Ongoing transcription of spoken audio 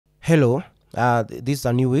Hello, this is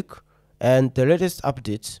a new week, and the latest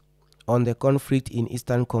update on the conflict in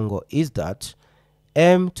Eastern Congo is that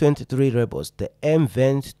M23 Rebels, the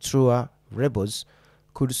M23 Rebels,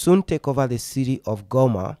 could soon take over the city of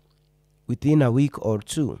Goma within a week or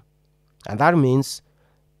two. And that means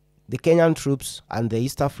the Kenyan troops and the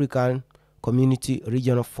East African Community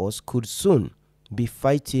Regional Force could soon be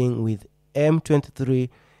fighting with M23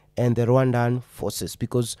 and the Rwandan forces,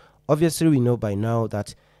 because obviously we know by now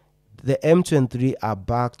that the M23 are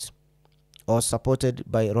backed or supported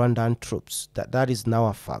by Rwandan troops. That is now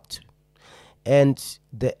a fact. And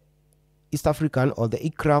the East African or the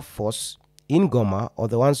EACRF force in Goma, or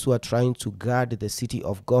the ones who are trying to guard the city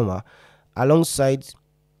of Goma alongside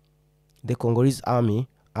the Congolese army,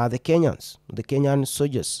 are the Kenyans, the Kenyan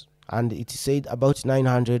soldiers. And it is said about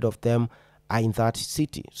 900 of them are in that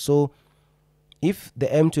city. So if the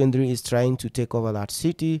M23 is trying to take over that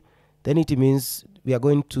city, then it means we are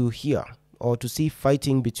going to hear or to see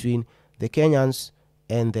fighting between the Kenyans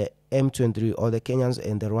and the M23, or the Kenyans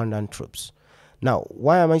and the Rwandan troops. Now,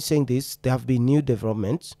 why am I saying this? There have been new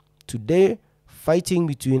developments. Today, fighting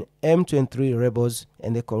between M23 rebels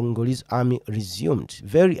and the Congolese army resumed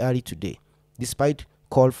very early today, despite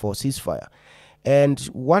call for ceasefire. And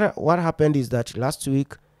what happened is that last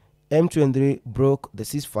week, M23 broke the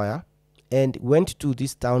ceasefire and went to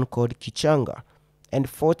this town called Kichanga and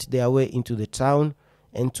fought their way into the town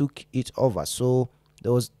and took it over. So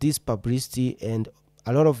there was this publicity and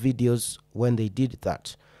a lot of videos when they did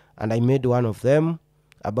that. And I made one of them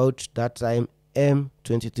about that time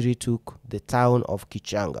M23 took the town of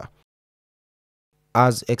Kichanga.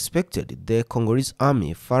 As expected, the Congolese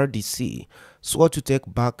army, Verde, swore to take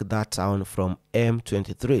back that town from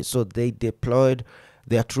M23. So they deployed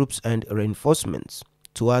their troops and reinforcements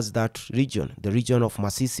towards that region, the region of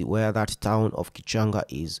Masisi, where that town of Kichanga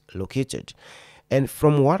is located. And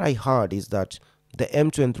from what I heard is that the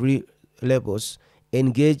M23 rebels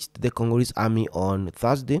engaged the Congolese army on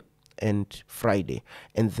Thursday and Friday,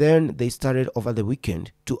 and then they started over the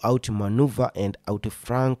weekend to outmaneuver and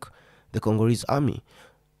outflank the Congolese army.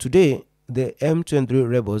 Today, the M23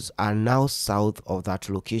 rebels are now south of that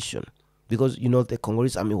location, because you know the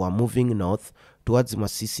Congolese army were moving north towards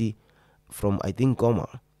Masisi from, I think,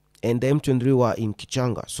 Goma, and the M23 were in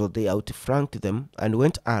Kichanga, so they outflanked them and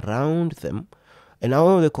went around them. And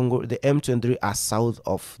now the M23 are south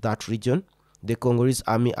of that region, the Congolese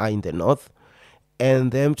army are in the north, and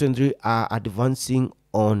the M23 are advancing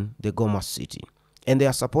on the Goma city. And they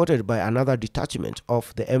are supported by another detachment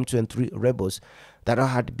of the M23 rebels that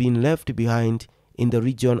had been left behind in the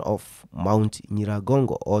region of Mount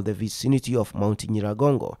Nyiragongo, or the vicinity of Mount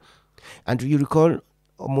Nyiragongo. And you recall,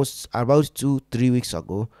 almost about 2-3 weeks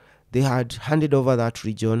ago, they had handed over that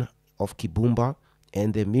region of Kibumba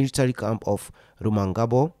and the military camp of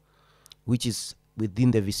Rumangabo, which is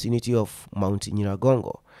within the vicinity of Mount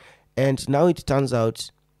Nyiragongo. And now it turns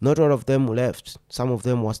out not all of them left. Some of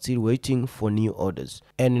them were still waiting for new orders.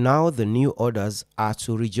 And now the new orders are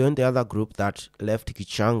to rejoin the other group that left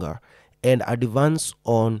Kichanga and advance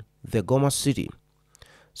on the Goma city.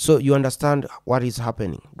 So you understand what is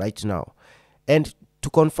happening right now. And to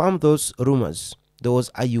confirm those rumors, there was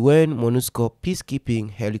a UN MONUSCO peacekeeping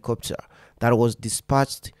helicopter that was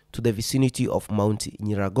dispatched to the vicinity of Mount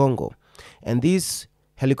Nyiragongo. And this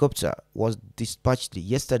helicopter was dispatched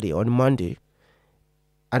yesterday on Monday.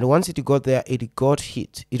 And once it got there, it got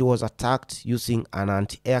hit. It was attacked using an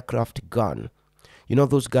anti-aircraft gun. You know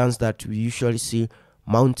those guns that we usually see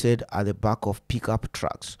mounted at the back of pickup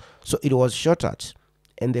trucks. So it was shot at,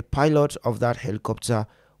 and the pilot of that helicopter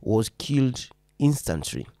was killed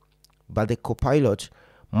instantly. But the co-pilot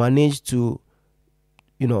managed to,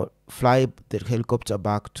 fly the helicopter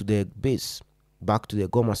back to the base, back to the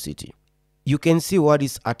Goma city. You can see what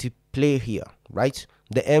is at play here, right?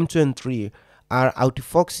 The M23 are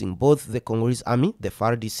outfoxing both the Congolese army, the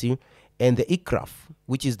FARDC, and the EACRF,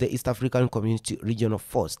 which is the East African Community Regional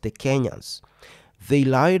Force, the Kenyans. They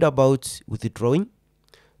lied about withdrawing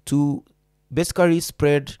to basically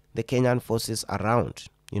spread the Kenyan forces around,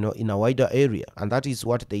 in a wider area. And that is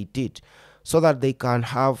what they did, so that they can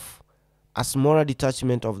have a smaller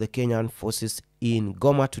detachment of the Kenyan forces in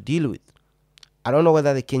Goma to deal with. I don't know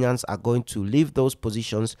whether the Kenyans are going to leave those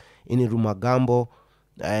positions in Rumagambo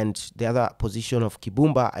and the other position of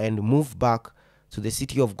Kibumba and move back to the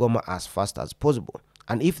city of Goma as fast as possible.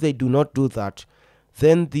 And if they do not do that,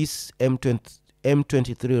 then these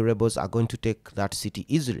M23 rebels are going to take that city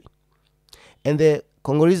easily. And the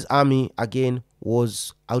Congolese army, again,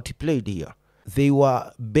 was outplayed here. They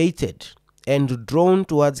were baited and drawn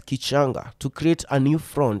towards Kichanga to create a new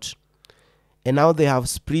front and now they have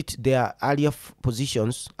split their earlier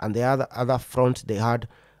positions and the other front they had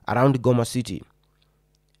around Goma city,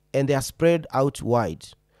 and they are spread out wide.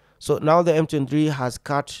 So now the M23 has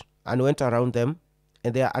cut and went around them,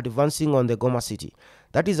 and they are advancing on the Goma city.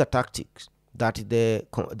 That is a tactic that the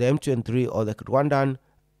M23 or the Rwandan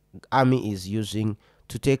army is using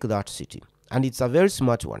to take that city, and it's a very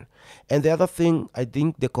smart one. And the other thing I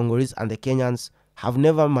think the Congolese and the Kenyans have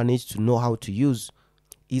never managed to know how to use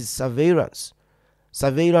is surveillance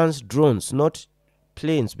drones, not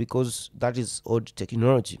planes, because that is old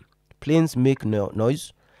technology. Planes make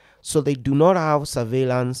noise, so they do not have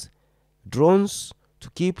surveillance drones to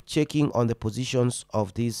keep checking on the positions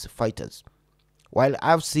of these fighters. While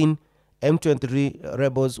I've seen M23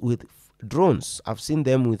 rebels with drones, I've seen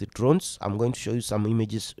them with drones. I'm going to show you some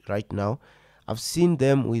images right now. I've seen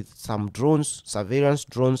them with some drones, surveillance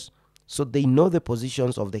drones, so they know the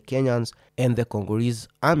positions of the Kenyans and the Congolese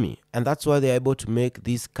army, and that's why they're able to make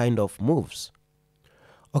these kind of moves.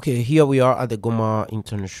 Okay, here we are at the Goma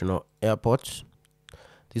International Airport.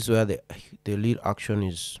 This is where the lead action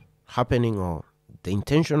is happening, or the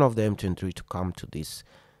intention of the M23 to come to this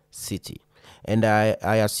city. And I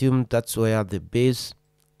assume that's where the base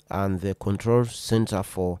and the control center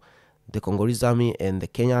for the Congolese army and the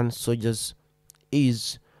Kenyan soldiers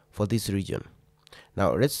is for this region.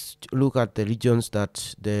 Now let's look at the regions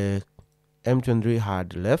that the M23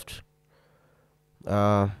 had left.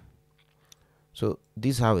 So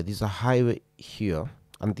this highway, this is a highway here,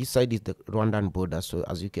 and this side is the Rwandan border. So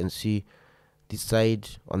as you can see, this side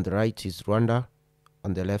on the right is Rwanda,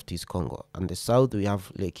 on the left is Congo, and the south we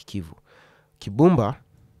have Lake Kivu. Kibumba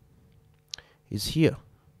is here.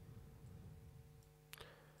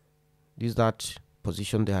 This is that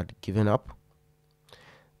position they had given up.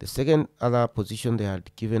 The second other position they had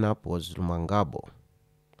given up was Rumangabo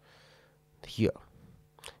here,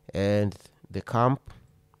 and the camp,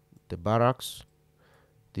 the barracks,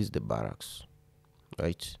 this is the barracks,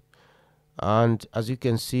 right? And as you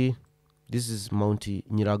can see, this is Mount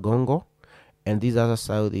Nyiragongo, and this other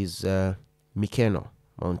side is Mikeno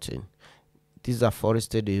mountain. This is a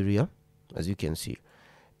forested area, as you can see,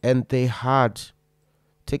 and they had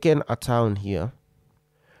taken a town here,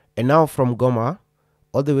 and now from Goma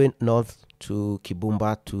all the way north to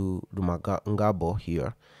Kibumba to Rumangabo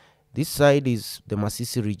here. This side is the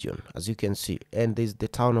Masisi region, as you can see, and there's the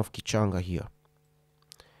town of Kichanga here,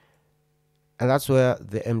 and that's where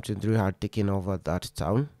the M23 had taken over that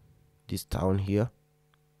town, this town here.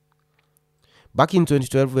 Back in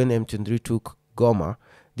 2012, when M23 took Goma,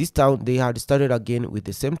 this town, they had started again with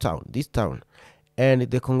the same town, this town, and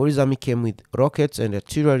the Congolese army came with rockets and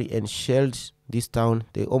artillery and shelled this town.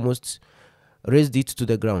 They almost razed it to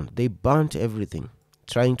the ground. They burnt everything,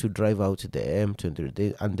 trying to drive out the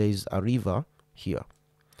M23, and there is a river here.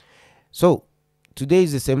 So today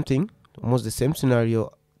is the same thing, almost the same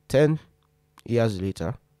scenario 11 years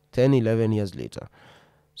later.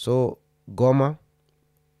 So Goma,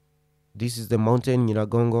 this is the mountain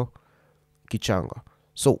Nyiragongo, Kichanga.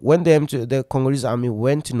 So when the Congolese army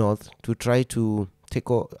went north to try to take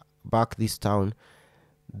back this town,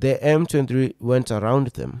 the M23 went around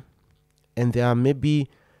them, and they are maybe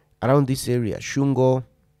around this area, Shungo,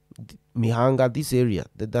 Mihanga, this area.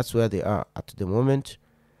 That's where they are at the moment,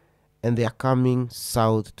 and they are coming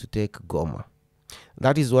south to take Goma.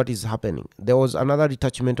 That is what is happening. There was another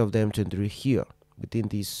detachment of the M23 here within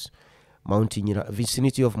this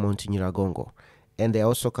vicinity of Mount Nyiragongo, and they are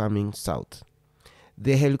also coming south.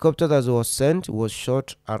 The helicopter that was sent was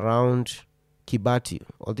shot around Kibati,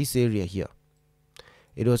 or this area here.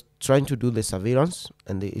 It was trying to do the surveillance,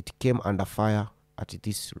 and it came under fire at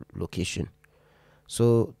this location.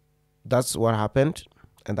 So that's what happened,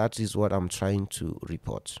 and that is what I'm trying to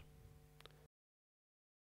report.